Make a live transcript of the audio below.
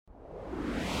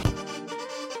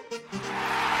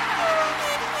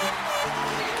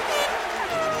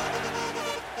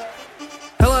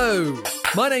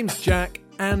My name's Jack,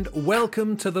 and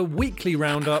welcome to the weekly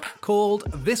roundup called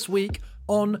This Week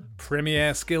on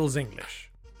Premier Skills English.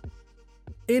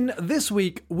 In this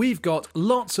week, we've got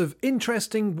lots of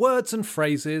interesting words and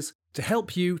phrases to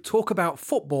help you talk about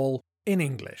football in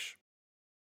English.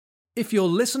 If you're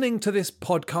listening to this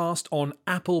podcast on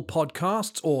Apple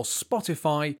Podcasts or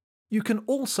Spotify, you can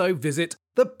also visit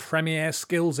the Premier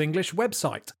Skills English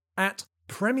website at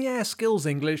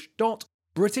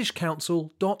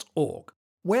premierskillsenglish.britishcouncil.org,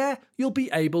 where you'll be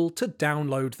able to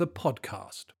download the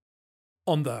podcast.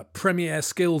 On the Premier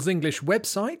Skills English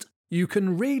website, you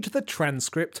can read the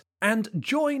transcript and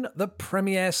join the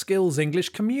Premier Skills English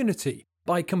community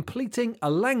by completing a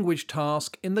language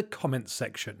task in the comments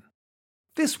section.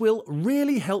 This will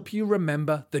really help you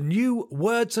remember the new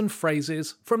words and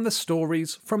phrases from the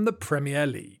stories from the Premier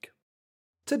League.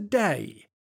 Today,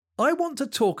 I want to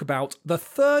talk about the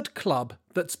third club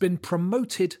that's been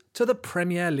promoted to the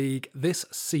Premier League this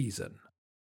season.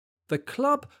 The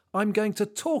club I'm going to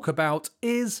talk about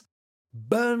is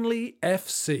Burnley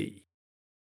FC.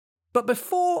 But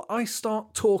before I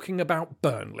start talking about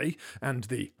Burnley and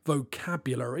the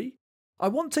vocabulary, I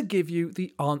want to give you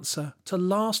the answer to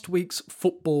last week's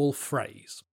football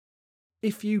phrase.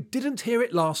 If you didn't hear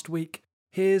it last week,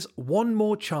 here's one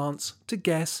more chance to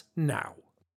guess now.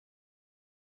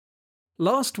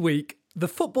 Last week, the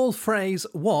football phrase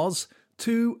was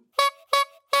to...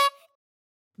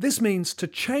 This means to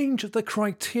change the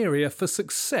criteria for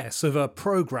success of a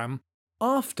programme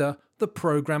after the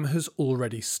programme has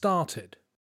already started.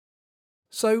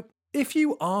 So, if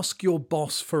you ask your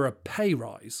boss for a pay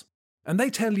rise, and they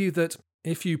tell you that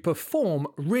if you perform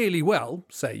really well,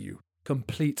 say you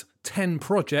complete 10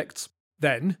 projects,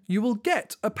 then you will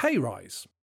get a pay rise.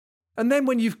 And then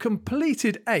when you've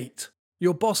completed 8,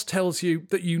 your boss tells you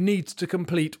that you need to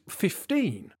complete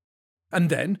 15. And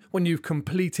then, when you've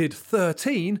completed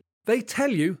 13, they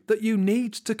tell you that you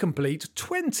need to complete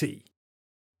 20.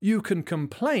 You can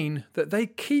complain that they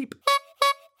keep...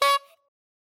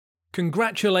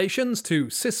 Congratulations to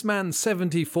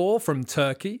Sisman74 from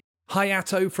Turkey,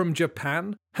 Hayato from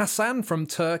Japan, Hassan from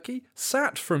Turkey,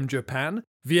 Sat from Japan,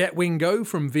 Vietwingo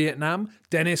from Vietnam,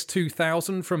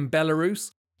 Dennis2000 from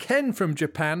Belarus, Ken from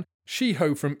Japan,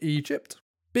 Shiho from Egypt,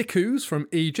 Bikus from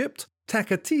Egypt,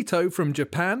 Takatito from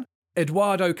Japan,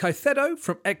 Eduardo Caicedo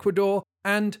from Ecuador,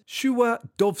 and Shua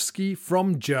Dovsky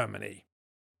from Germany.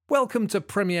 Welcome to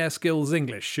Premier Skills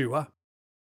English, Shua.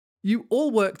 You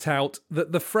all worked out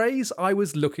that the phrase I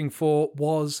was looking for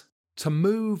was to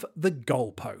move the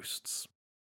goalposts.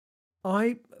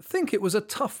 I think it was a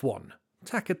tough one.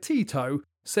 Takatito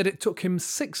said it took him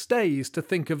 6 days to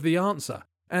think of the answer,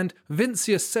 and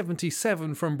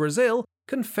Vincius77 from Brazil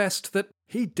confessed that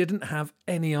he didn't have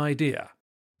any idea.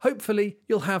 Hopefully,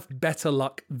 you'll have better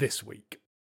luck this week.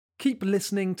 Keep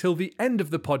listening till the end of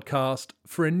the podcast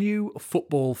for a new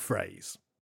football phrase.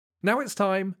 Now it's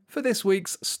time for this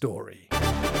week's story.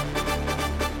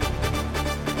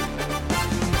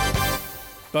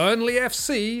 Burnley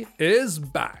FC is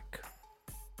back.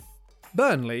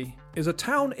 Burnley is a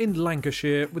town in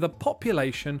Lancashire with a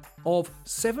population of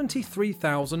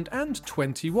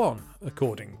 73,021,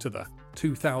 according to the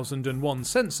 2001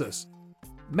 census,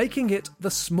 making it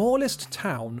the smallest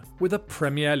town with a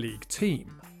Premier League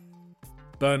team.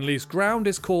 Burnley's ground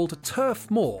is called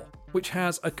Turf Moor, which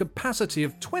has a capacity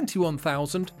of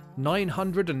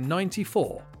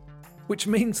 21,994, which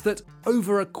means that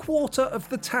over a quarter of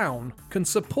the town can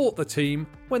support the team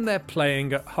when they're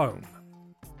playing at home.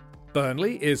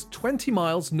 Burnley is 20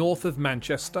 miles north of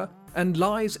Manchester and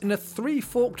lies in a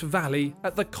three-forked valley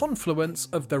at the confluence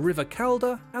of the River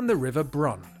Calder and the River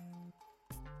Brun.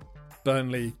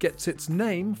 Burnley gets its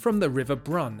name from the River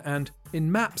Brun, and in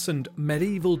maps and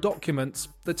medieval documents,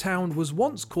 the town was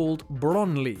once called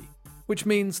Bronley, which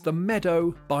means the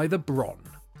meadow by the Bron.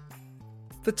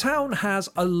 The town has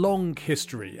a long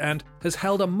history and has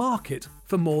held a market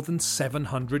for more than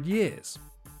 700 years.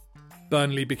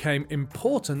 Burnley became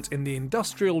important in the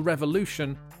Industrial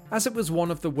Revolution as it was one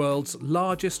of the world's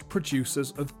largest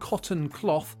producers of cotton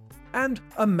cloth and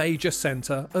a major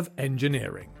centre of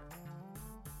engineering.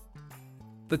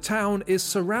 The town is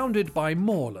surrounded by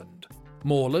moorland.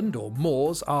 Moorland or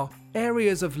moors are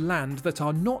areas of land that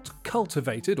are not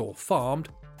cultivated or farmed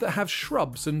that have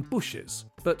shrubs and bushes,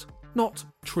 but not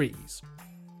trees.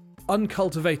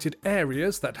 Uncultivated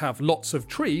areas that have lots of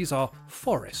trees are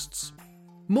forests.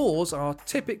 Moors are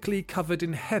typically covered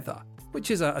in heather, which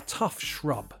is a tough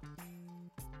shrub.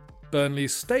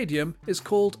 Burnley's stadium is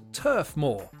called Turf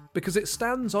Moor because it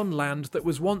stands on land that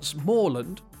was once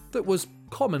moorland that was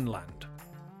common land.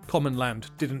 Common land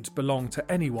didn't belong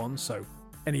to anyone, so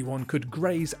Anyone could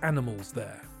graze animals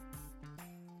there.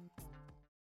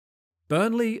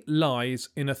 Burnley lies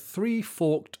in a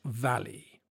three-forked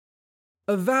valley.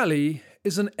 A valley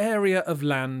is an area of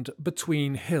land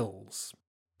between hills.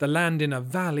 The land in a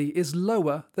valley is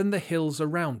lower than the hills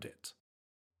around it.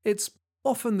 It's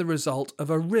often the result of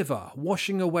a river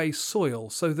washing away soil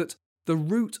so that the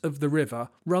root of the river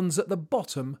runs at the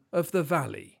bottom of the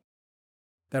valley.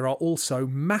 There are also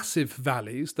massive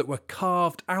valleys that were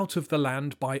carved out of the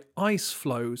land by ice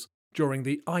flows during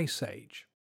the Ice Age.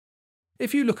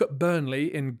 If you look at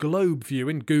Burnley in globe view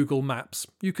in Google Maps,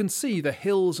 you can see the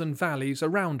hills and valleys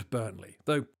around Burnley,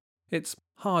 though it's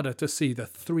harder to see the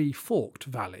three-forked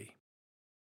valley.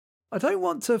 I don't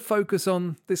want to focus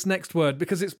on this next word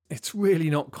because it's really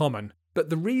not common, but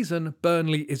the reason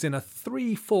Burnley is in a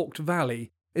three-forked valley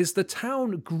is the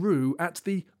town grew at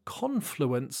the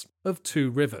confluence of two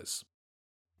rivers.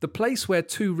 The place where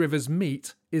two rivers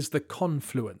meet is the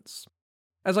confluence.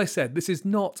 As I said, this is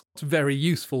not very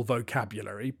useful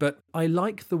vocabulary, but I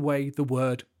like the way the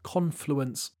word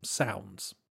confluence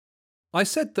sounds. I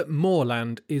said that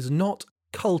moorland is not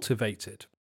cultivated.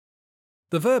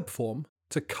 The verb form,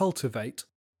 to cultivate,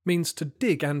 means to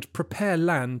dig and prepare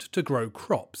land to grow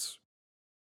crops.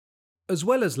 As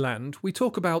well as land, we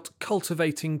talk about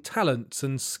cultivating talents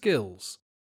and skills.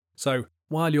 So,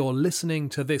 while you're listening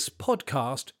to this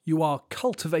podcast, you are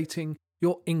cultivating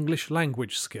your English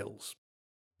language skills.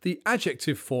 The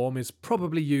adjective form is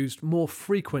probably used more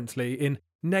frequently in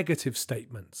negative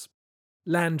statements.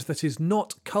 Land that is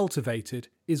not cultivated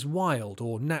is wild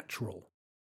or natural.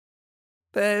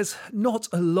 There's not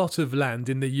a lot of land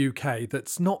in the UK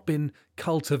that's not been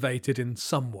cultivated in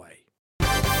some way.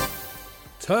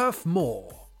 Turf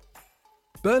Moor.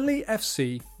 Burnley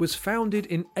FC was founded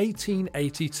in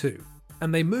 1882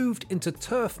 and they moved into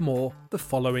Turf Moor the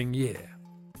following year.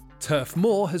 Turf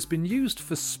Moor has been used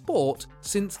for sport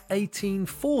since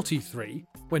 1843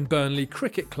 when Burnley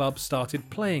Cricket Club started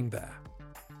playing there.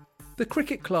 The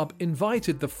cricket club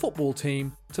invited the football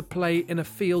team to play in a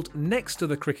field next to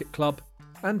the cricket club,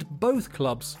 and both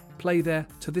clubs play there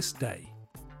to this day.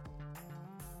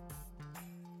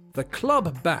 The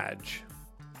club badge.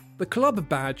 The club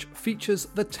badge features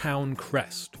the town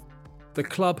crest. The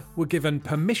club were given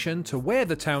permission to wear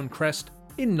the town crest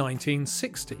in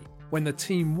 1960, when the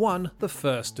team won the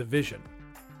First Division.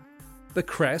 The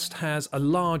crest has a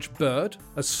large bird,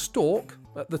 a stork,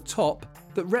 at the top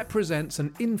that represents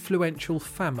an influential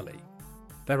family.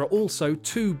 There are also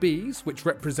two bees, which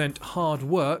represent hard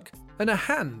work, and a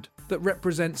hand that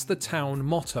represents the town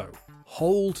motto,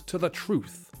 "Hold to the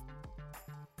truth."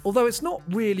 Although it's not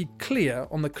really clear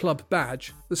on the club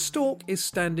badge, the stork is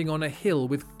standing on a hill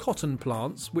with cotton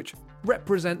plants, which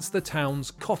represents the town's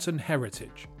cotton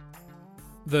heritage.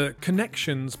 The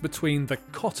connections between the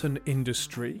cotton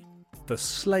industry, the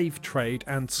slave trade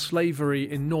and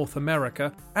slavery in North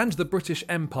America, and the British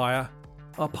Empire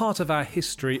are part of our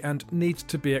history and need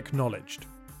to be acknowledged.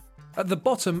 At the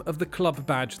bottom of the club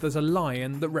badge there's a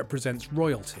lion that represents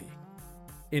royalty.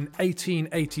 In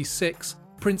 1886,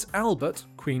 Prince Albert,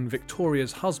 Queen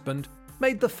Victoria's husband,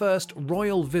 made the first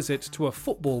royal visit to a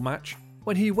football match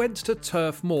when he went to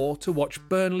Turf Moor to watch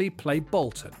Burnley play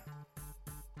Bolton.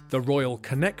 The royal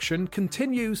connection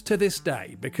continues to this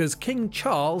day because King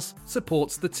Charles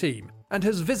supports the team and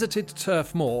has visited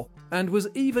Turf Moor and was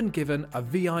even given a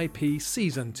VIP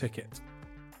season ticket.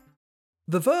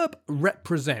 The verb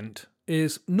represent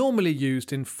is normally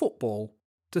used in football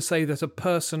to say that a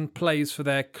person plays for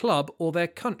their club or their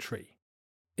country.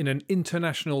 In an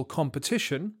international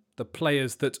competition, the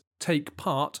players that take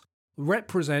part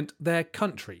represent their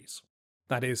countries.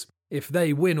 That is, if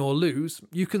they win or lose,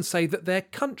 you can say that their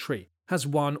country has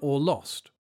won or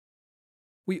lost.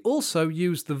 We also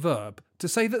use the verb to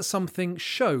say that something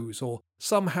shows or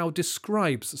somehow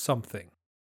describes something.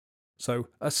 So,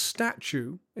 a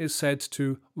statue is said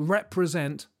to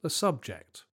represent the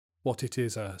subject, what it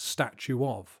is a statue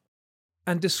of.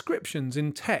 And descriptions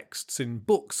in texts, in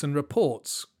books and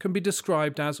reports can be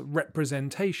described as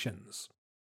representations.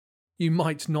 You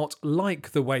might not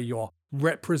like the way you're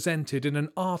represented in an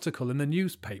article in the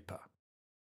newspaper.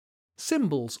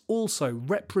 Symbols also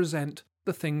represent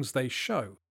the things they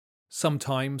show.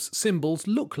 Sometimes symbols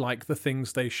look like the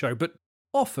things they show, but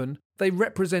often they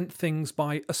represent things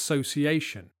by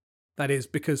association. That is,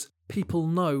 because people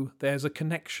know there's a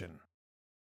connection.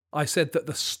 I said that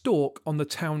the stork on the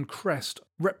town crest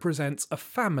represents a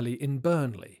family in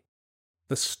Burnley.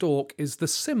 The stork is the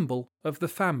symbol of the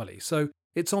family, so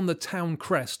it's on the town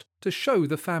crest to show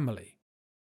the family.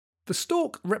 The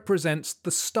stork represents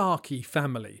the Starkey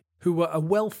family, who were a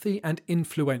wealthy and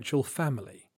influential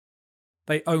family.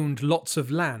 They owned lots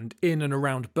of land in and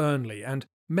around Burnley, and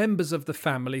members of the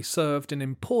family served in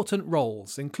important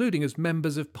roles, including as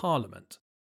members of parliament.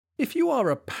 If you are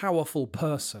a powerful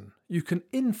person, you can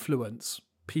influence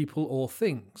people or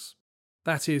things.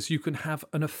 That is, you can have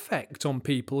an effect on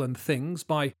people and things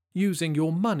by using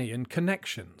your money and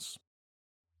connections.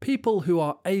 People who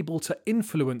are able to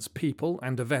influence people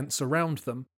and events around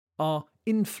them are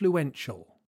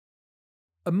influential.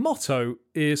 A motto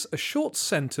is a short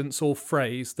sentence or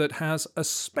phrase that has a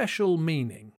special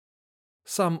meaning.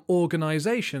 Some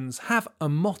organisations have a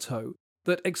motto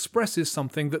that expresses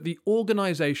something that the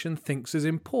organisation thinks is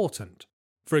important.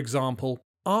 For example,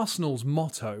 Arsenal's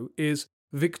motto is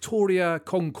Victoria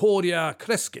Concordia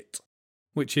Crescit,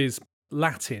 which is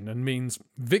Latin and means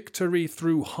victory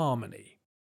through harmony.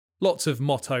 Lots of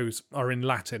mottos are in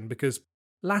Latin because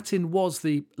Latin was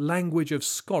the language of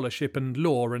scholarship and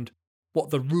law and what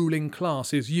the ruling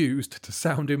classes used to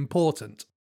sound important.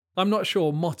 I'm not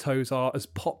sure mottos are as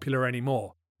popular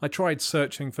anymore. I tried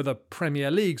searching for the Premier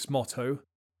League's motto,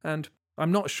 and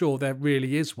I'm not sure there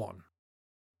really is one.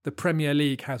 The Premier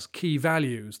League has key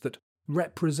values that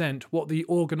represent what the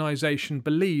organisation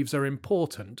believes are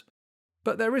important,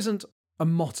 but there isn't a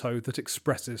motto that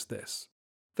expresses this.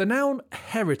 The noun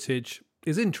heritage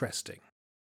is interesting.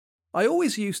 I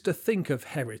always used to think of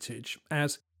heritage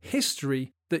as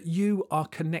history that you are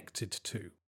connected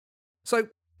to. So,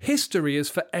 history is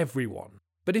for everyone,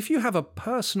 but if you have a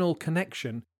personal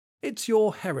connection, it's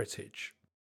your heritage.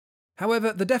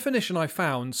 However, the definition I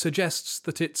found suggests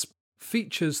that it's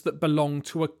features that belong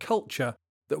to a culture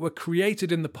that were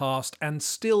created in the past and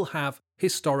still have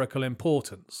historical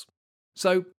importance.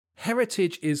 So,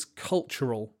 heritage is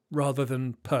cultural rather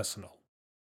than personal.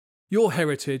 Your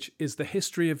heritage is the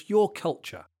history of your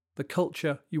culture, the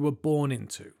culture you were born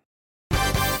into.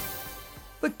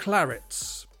 The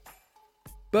Clarets.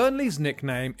 Burnley's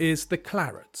nickname is the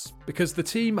Clarets because the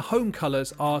team home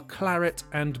colours are claret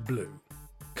and blue.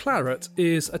 Claret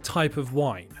is a type of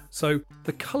wine, so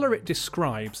the colour it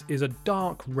describes is a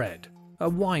dark red, a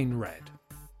wine red.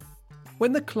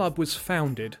 When the club was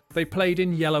founded, they played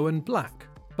in yellow and black,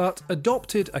 but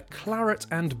adopted a claret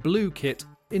and blue kit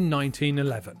in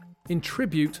 1911, in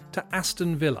tribute to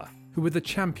Aston Villa, who were the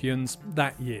champions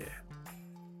that year.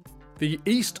 The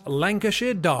East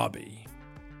Lancashire Derby.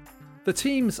 The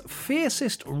team's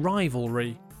fiercest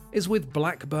rivalry is with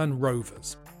Blackburn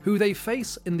Rovers, who they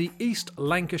face in the East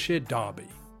Lancashire Derby.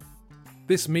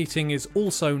 This meeting is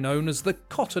also known as the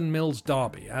Cotton Mills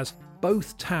Derby, as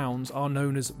both towns are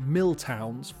known as mill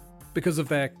towns because of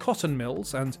their cotton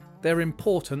mills and their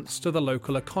importance to the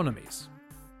local economies.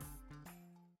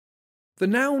 The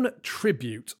noun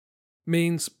tribute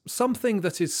means something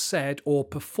that is said or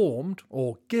performed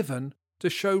or given to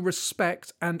show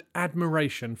respect and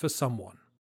admiration for someone.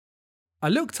 I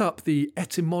looked up the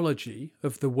etymology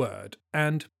of the word,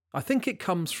 and I think it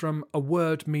comes from a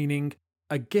word meaning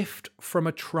a gift from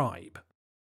a tribe.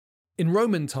 In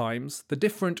Roman times, the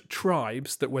different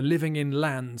tribes that were living in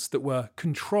lands that were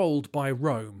controlled by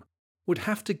Rome would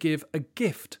have to give a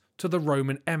gift to the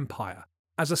Roman Empire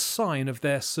as a sign of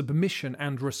their submission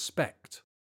and respect.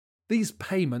 These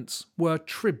payments were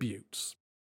tributes.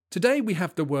 Today we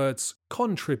have the words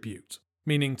contribute,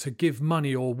 meaning to give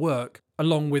money or work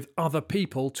along with other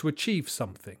people to achieve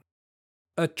something.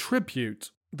 A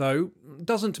tribute, though,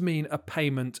 doesn't mean a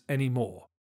payment anymore.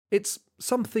 It's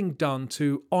something done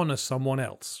to honour someone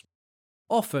else.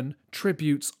 Often,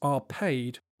 tributes are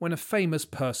paid when a famous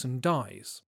person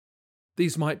dies.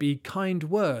 These might be kind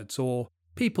words, or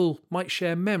people might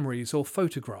share memories or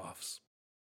photographs.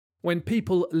 When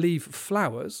people leave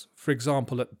flowers, for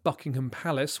example at Buckingham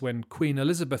Palace when Queen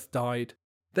Elizabeth died,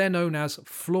 they're known as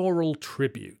floral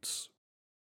tributes.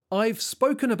 I've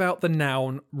spoken about the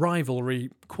noun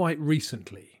rivalry quite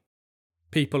recently.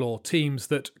 People or teams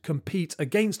that compete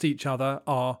against each other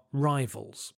are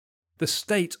rivals. The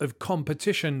state of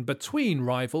competition between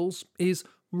rivals is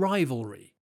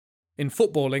rivalry. In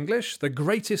football English, the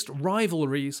greatest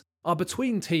rivalries are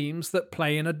between teams that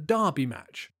play in a derby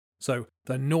match. So,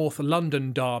 the North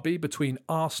London derby between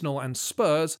Arsenal and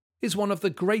Spurs is one of the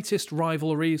greatest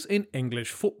rivalries in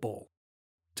English football.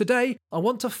 Today, I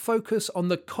want to focus on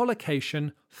the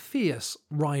collocation fierce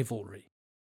rivalry.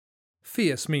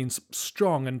 Fierce means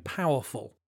strong and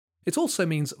powerful. It also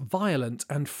means violent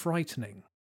and frightening.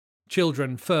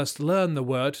 Children first learn the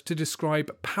word to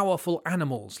describe powerful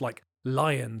animals like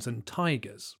lions and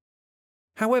tigers.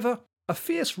 However, a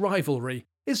fierce rivalry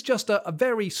is just a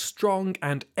very strong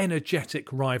and energetic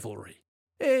rivalry.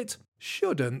 It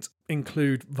shouldn't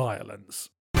include violence.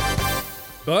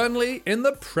 Burnley in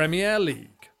the Premier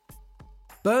League.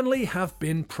 Burnley have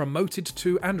been promoted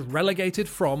to and relegated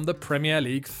from the Premier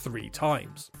League 3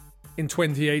 times. In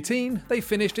 2018, they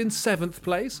finished in 7th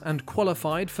place and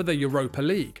qualified for the Europa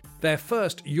League, their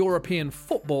first European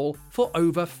football for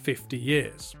over 50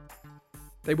 years.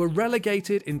 They were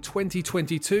relegated in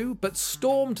 2022 but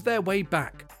stormed their way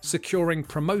back, securing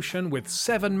promotion with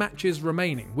 7 matches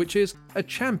remaining, which is a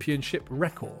championship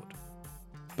record.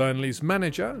 Burnley's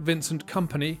manager, Vincent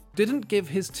Kompany, didn't give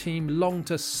his team long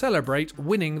to celebrate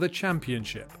winning the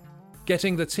championship,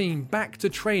 getting the team back to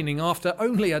training after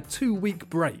only a 2-week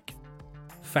break.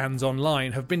 Fans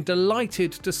online have been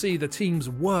delighted to see the team's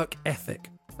work ethic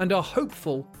and are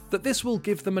hopeful that this will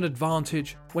give them an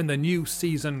advantage when the new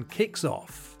season kicks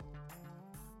off.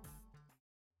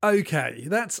 Okay,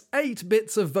 that's 8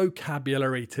 bits of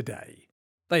vocabulary today.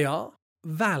 They are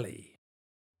valley,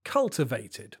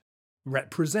 cultivated,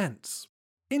 represents,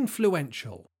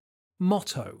 influential,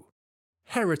 motto,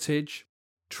 heritage,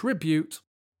 tribute,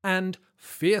 and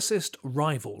fiercest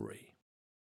rivalry.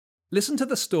 Listen to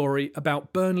the story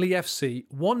about Burnley FC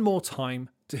one more time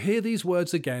to hear these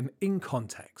words again in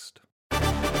context.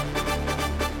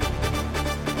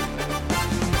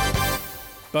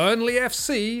 Burnley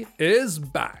FC is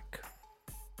back.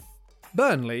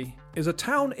 Burnley is a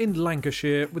town in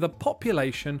Lancashire with a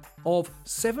population of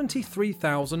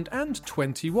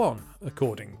 73,021,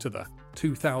 according to the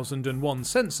 2001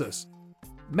 census,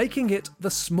 making it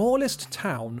the smallest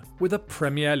town with a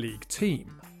Premier League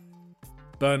team.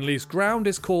 Burnley's ground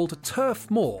is called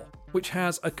Turf Moor, which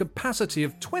has a capacity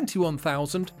of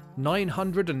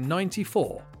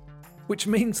 21,994, which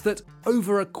means that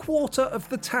over a quarter of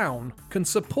the town can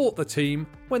support the team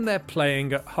when they're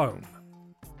playing at home.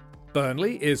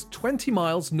 Burnley is 20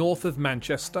 miles north of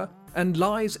Manchester and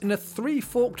lies in a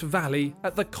 3-forked valley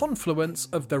at the confluence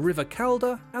of the River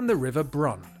Calder and the River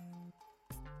Brun.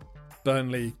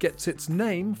 Burnley gets its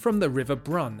name from the River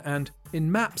Brun, and in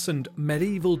maps and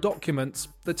medieval documents,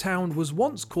 the town was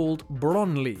once called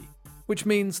Bronley, which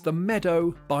means the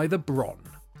meadow by the Bron.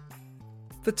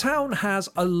 The town has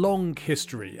a long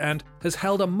history and has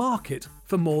held a market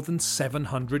for more than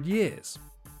 700 years.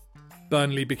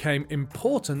 Burnley became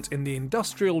important in the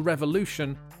Industrial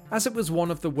Revolution as it was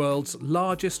one of the world's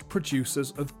largest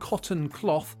producers of cotton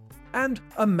cloth and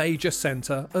a major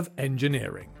centre of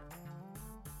engineering.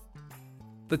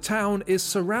 The town is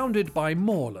surrounded by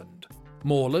moorland.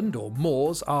 Moorland or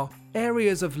moors are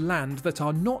areas of land that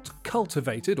are not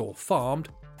cultivated or farmed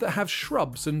that have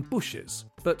shrubs and bushes,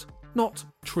 but not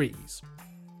trees.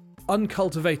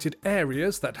 Uncultivated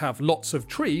areas that have lots of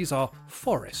trees are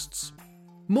forests.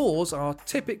 Moors are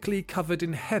typically covered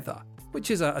in heather, which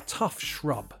is a tough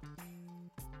shrub.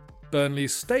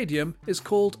 Burnley's stadium is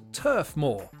called Turf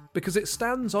Moor because it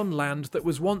stands on land that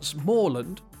was once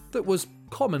moorland that was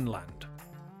common land.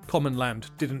 Common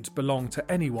land didn't belong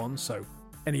to anyone, so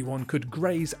anyone could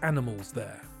graze animals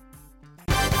there.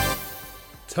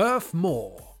 Turf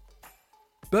Moor.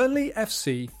 Burnley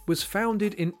FC was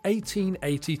founded in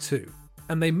 1882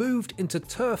 and they moved into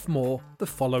Turf Moor the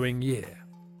following year.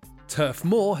 Turf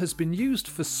Moor has been used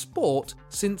for sport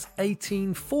since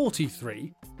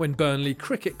 1843 when Burnley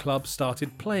Cricket Club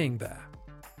started playing there.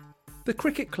 The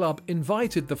cricket club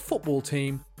invited the football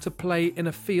team to play in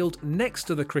a field next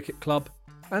to the cricket club,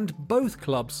 and both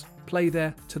clubs play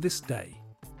there to this day.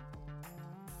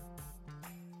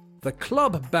 The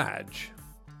club badge.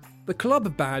 The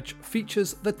club badge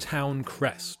features the town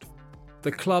crest.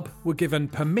 The club were given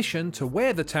permission to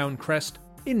wear the town crest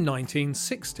in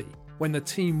 1960, when the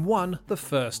team won the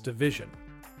First Division.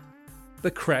 The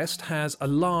crest has a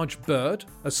large bird,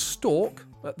 a stork,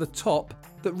 at the top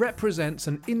that represents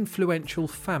an influential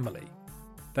family.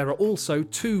 There are also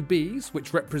 2 bees,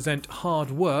 which represent hard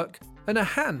work, and a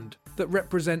hand that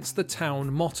represents the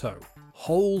town motto,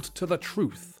 "Hold to the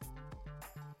truth."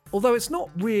 Although it's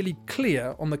not really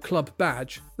clear on the club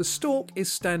badge, the stork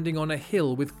is standing on a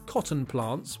hill with cotton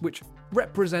plants, which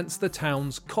represents the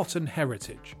town's cotton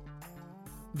heritage.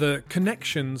 The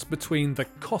connections between the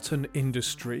cotton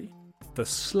industry, the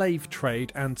slave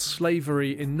trade and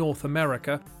slavery in North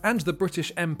America, and the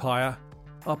British Empire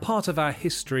are part of our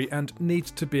history and need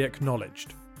to be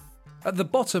acknowledged. At the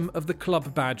bottom of the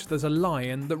club badge there's a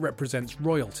lion that represents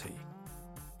royalty.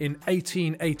 In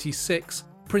 1886,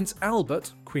 Prince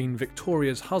Albert, Queen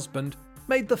Victoria's husband,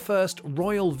 made the first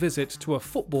royal visit to a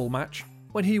football match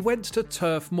when he went to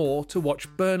Turf Moor to watch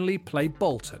Burnley play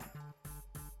Bolton.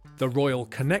 The royal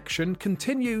connection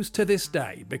continues to this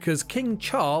day because King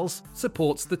Charles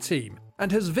supports the team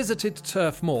and has visited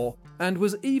Turf Moor and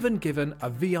was even given a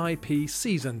VIP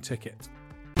season ticket.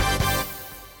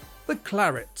 The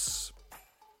Clarets.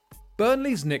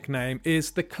 Burnley's nickname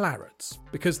is the Clarets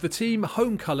because the team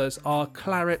home colours are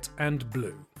claret and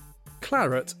blue.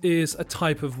 Claret is a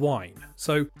type of wine,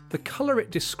 so the colour it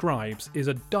describes is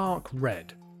a dark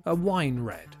red, a wine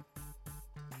red.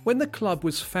 When the club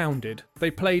was founded, they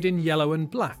played in yellow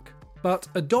and black, but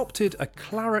adopted a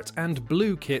claret and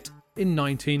blue kit in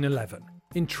 1911,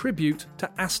 in tribute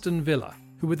to Aston Villa,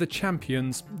 who were the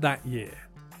champions that year.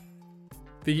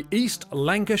 The East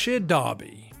Lancashire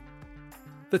Derby.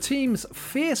 The team's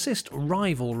fiercest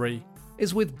rivalry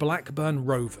is with Blackburn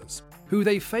Rovers, who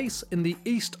they face in the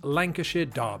East Lancashire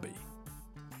Derby.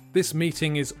 This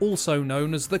meeting is also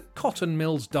known as the Cotton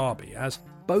Mills Derby, as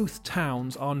both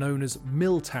towns are known as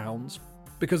mill towns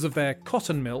because of their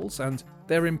cotton mills and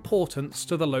their importance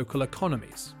to the local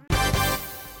economies.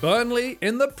 Burnley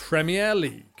in the Premier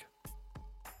League.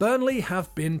 Burnley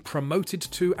have been promoted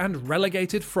to and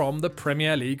relegated from the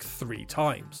Premier League 3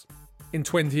 times. In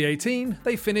 2018,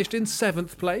 they finished in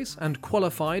 7th place and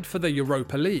qualified for the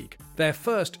Europa League, their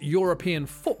first European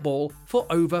football for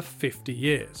over 50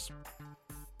 years.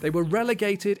 They were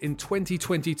relegated in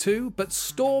 2022 but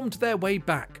stormed their way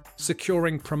back,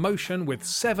 securing promotion with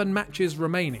 7 matches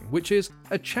remaining, which is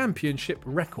a championship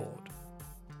record.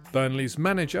 Burnley's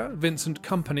manager, Vincent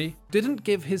Kompany, didn't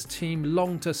give his team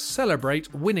long to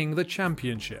celebrate winning the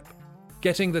championship,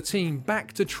 getting the team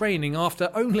back to training after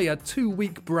only a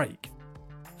 2-week break.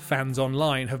 Fans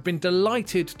online have been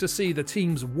delighted to see the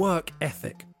team's work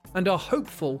ethic and are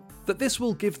hopeful that this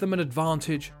will give them an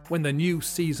advantage when the new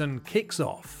season kicks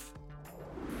off.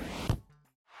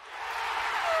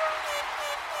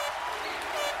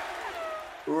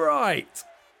 Right,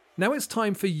 now it's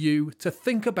time for you to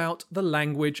think about the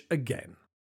language again.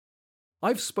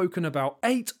 I've spoken about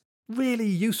 8 really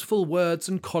useful words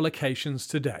and collocations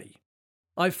today.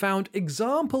 I've found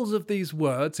examples of these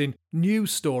words in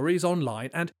news stories online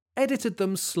and edited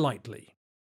them slightly.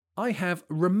 I have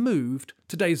removed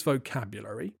today's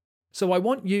vocabulary, so I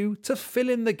want you to fill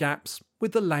in the gaps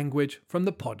with the language from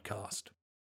the podcast.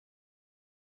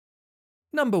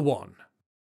 Number 1.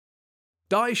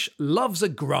 Daesh loves a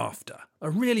grafter, a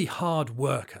really hard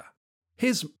worker.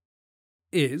 His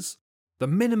is the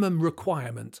minimum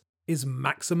requirement is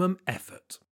maximum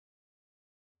effort.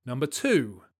 Number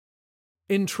 2.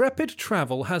 Intrepid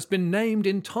Travel has been named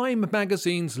in Time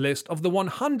magazine's list of the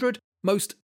 100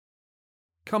 most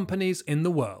companies in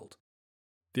the world.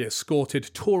 The escorted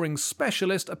touring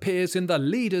specialist appears in the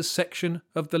leaders section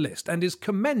of the list and is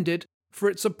commended for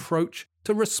its approach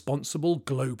to responsible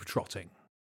globetrotting.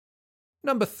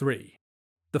 Number 3.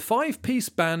 The 5-piece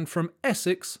band from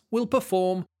Essex will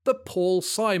perform the Paul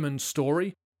Simon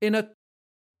story in a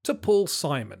to Paul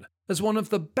Simon as one of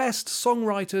the best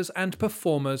songwriters and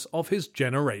performers of his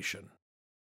generation.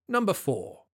 Number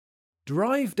 4.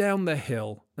 Drive down the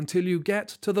hill until you get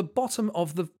to the bottom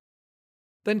of the...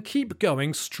 Then keep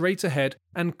going straight ahead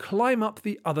and climb up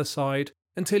the other side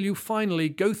until you finally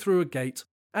go through a gate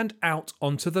and out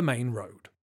onto the main road.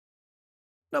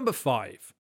 Number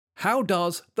 5. How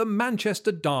does the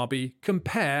Manchester Derby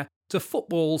compare to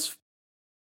football's...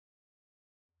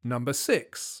 Number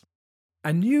 6.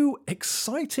 A new,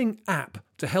 exciting app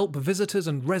to help visitors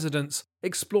and residents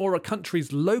explore a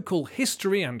country's local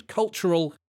history and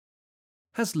cultural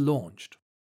has launched.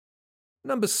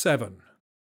 Number 7.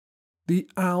 The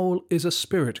owl is a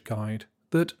spirit guide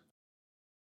that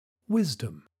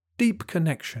wisdom, deep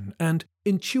connection, and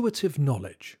intuitive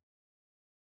knowledge.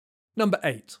 Number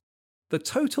 8. The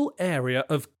total area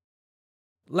of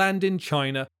land in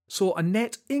China saw a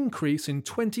net increase in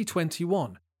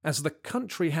 2021 as the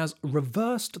country has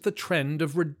reversed the trend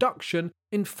of reduction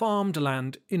in farmed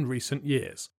land in recent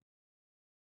years.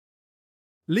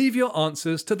 Leave your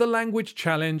answers to the language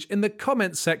challenge in the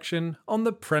comments section on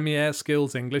the Premier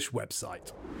Skills English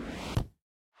website.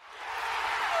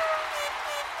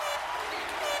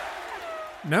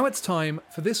 Now it's time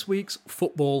for this week's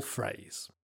football phrase.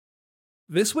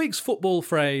 This week's football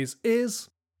phrase is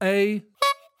a...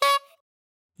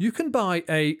 You can buy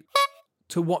a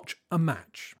to watch a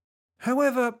match.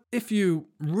 However, if you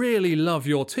really love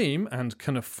your team and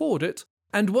can afford it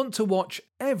and want to watch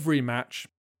every match,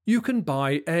 you can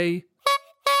buy a...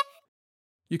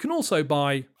 You can also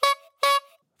buy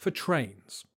for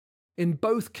trains. In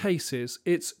both cases,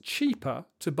 it's cheaper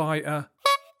to buy a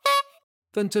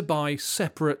than to buy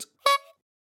separate.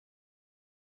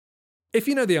 If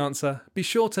you know the answer, be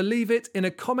sure to leave it in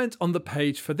a comment on the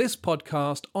page for this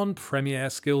podcast on Premier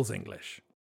Skills English.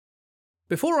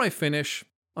 Before I finish,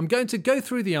 I'm going to go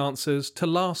through the answers to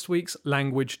last week's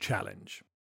language challenge.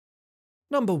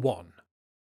 Number 1.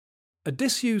 A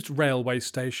disused railway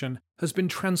station has been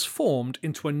transformed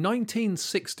into a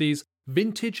 1960s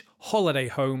vintage holiday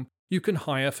home you can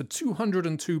hire for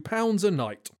 £202 a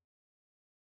night.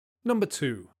 Number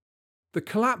 2. The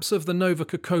collapse of the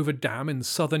Novokakova Dam in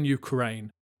southern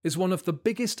Ukraine is one of the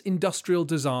biggest industrial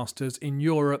disasters in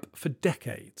Europe for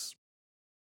decades.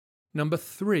 Number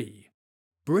 3.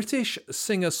 British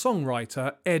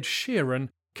singer-songwriter Ed Sheeran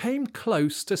came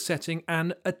close to setting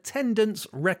an attendance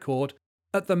record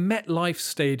at the MetLife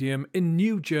Stadium in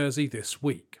New Jersey this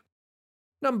week.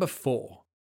 Number 4.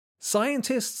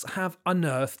 Scientists have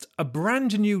unearthed a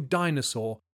brand new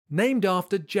dinosaur named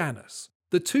after Janus,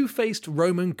 the two-faced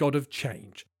Roman god of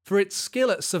change, for its skill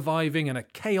at surviving in a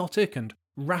chaotic and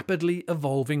rapidly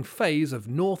evolving phase of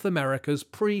North America's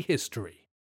prehistory.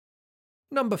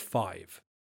 Number 5.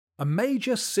 A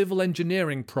major civil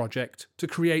engineering project to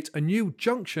create a new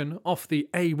junction off the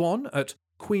A1 at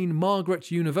Queen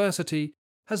Margaret University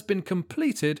has been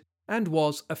completed and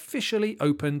was officially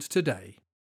opened today.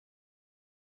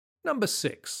 Number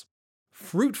 6.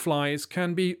 Fruit flies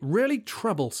can be really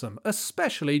troublesome,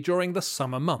 especially during the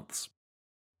summer months.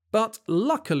 But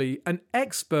luckily, an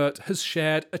expert has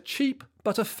shared a cheap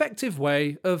but effective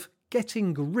way of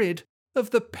getting rid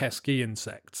of the pesky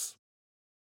insects.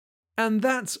 And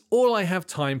that's all I have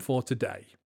time for today.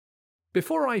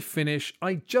 Before I finish,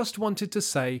 I just wanted to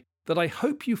say that I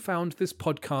hope you found this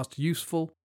podcast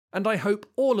useful, and I hope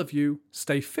all of you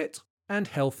stay fit and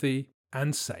healthy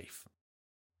and safe.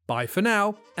 Bye for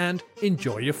now, and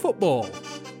enjoy your football.